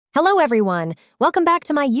Hello everyone, welcome back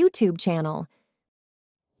to my YouTube channel.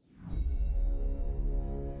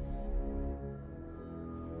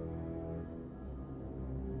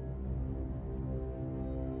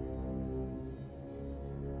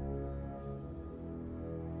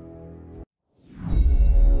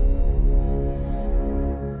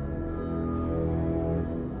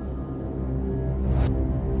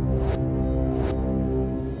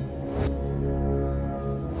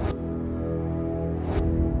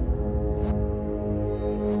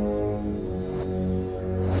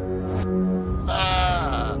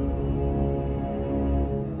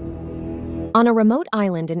 On a remote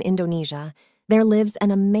island in Indonesia, there lives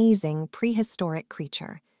an amazing prehistoric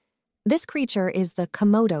creature. This creature is the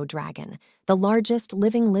Komodo dragon, the largest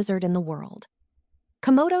living lizard in the world.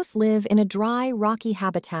 Komodos live in a dry, rocky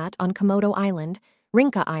habitat on Komodo Island,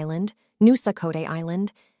 Rinca Island, Nusa Kodai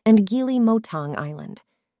Island, and Gili Motang Island.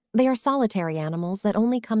 They are solitary animals that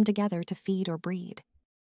only come together to feed or breed.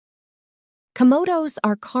 Komodos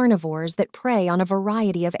are carnivores that prey on a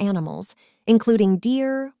variety of animals, including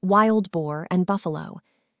deer, wild boar, and buffalo.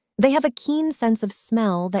 They have a keen sense of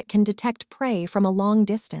smell that can detect prey from a long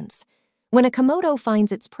distance. When a Komodo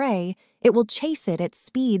finds its prey, it will chase it at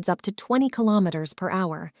speeds up to 20 kilometers per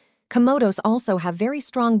hour. Komodos also have very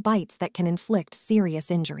strong bites that can inflict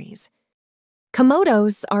serious injuries.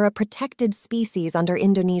 Komodos are a protected species under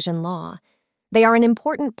Indonesian law. They are an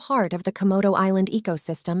important part of the Komodo Island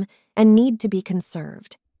ecosystem and need to be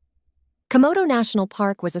conserved. Komodo National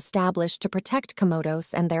Park was established to protect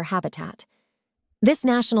Komodos and their habitat. This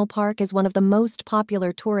national park is one of the most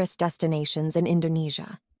popular tourist destinations in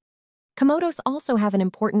Indonesia. Komodos also have an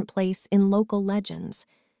important place in local legends.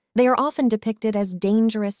 They are often depicted as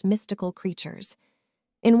dangerous, mystical creatures.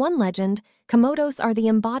 In one legend, Komodos are the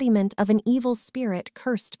embodiment of an evil spirit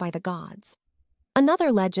cursed by the gods.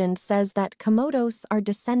 Another legend says that Komodos are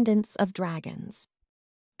descendants of dragons.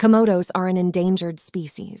 Komodos are an endangered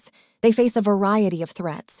species. They face a variety of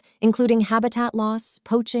threats, including habitat loss,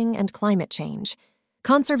 poaching, and climate change.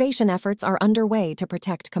 Conservation efforts are underway to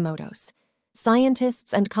protect Komodos.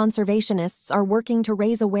 Scientists and conservationists are working to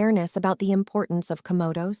raise awareness about the importance of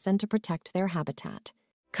Komodos and to protect their habitat.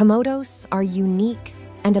 Komodos are unique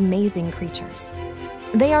and amazing creatures.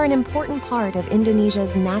 They are an important part of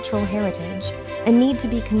Indonesia's natural heritage and need to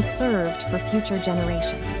be conserved for future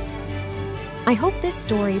generations. I hope this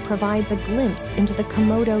story provides a glimpse into the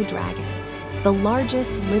Komodo dragon, the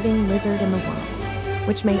largest living lizard in the world,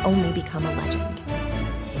 which may only become a legend.